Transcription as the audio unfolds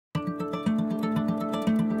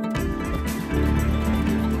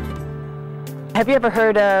Have you ever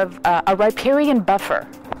heard of a riparian buffer?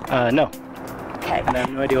 No. Okay. I have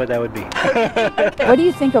no idea what that would be. What do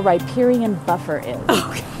you think a riparian buffer is?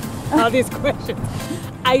 All these questions.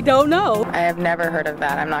 I don't know. I have never heard of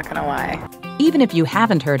that, I'm not gonna lie. Even if you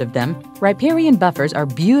haven't heard of them, riparian buffers are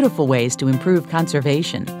beautiful ways to improve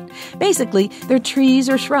conservation. Basically, they're trees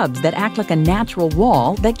or shrubs that act like a natural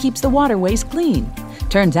wall that keeps the waterways clean.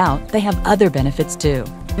 Turns out they have other benefits too.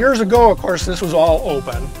 Years ago, of course, this was all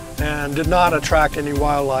open and did not attract any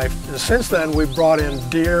wildlife. And since then, we've brought in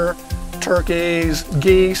deer, turkeys,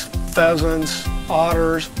 geese, pheasants,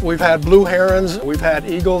 otters. We've had blue herons, we've had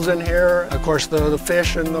eagles in here. Of course, the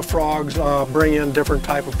fish and the frogs bring in different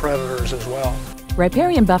type of predators as well.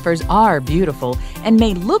 Riparian buffers are beautiful and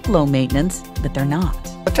may look low maintenance, but they're not.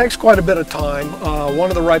 It takes quite a bit of time.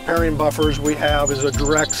 One of the riparian buffers we have is a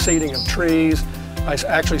direct seeding of trees. I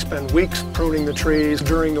actually spend weeks pruning the trees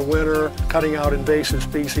during the winter, cutting out invasive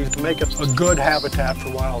species to make it a good habitat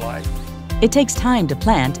for wildlife. It takes time to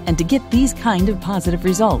plant and to get these kind of positive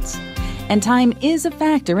results. And time is a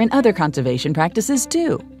factor in other conservation practices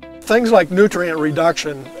too. Things like nutrient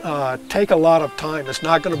reduction take a lot of time. It's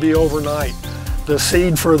not going to be overnight. The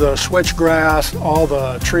seed for the switchgrass, all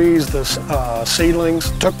the trees, the seedlings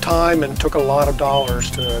took time and took a lot of dollars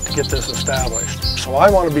to get this established. So I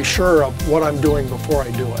want to be sure of what I'm doing before I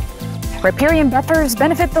do it. Riparian buffers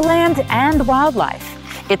benefit the land and wildlife.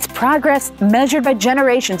 It's progress measured by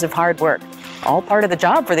generations of hard work. All part of the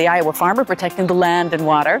job for the Iowa farmer protecting the land and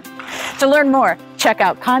water. To learn more, check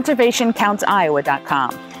out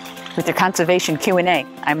conservationcountsiowa.com. With your Conservation Q&A,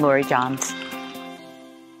 I'm Lori Johns.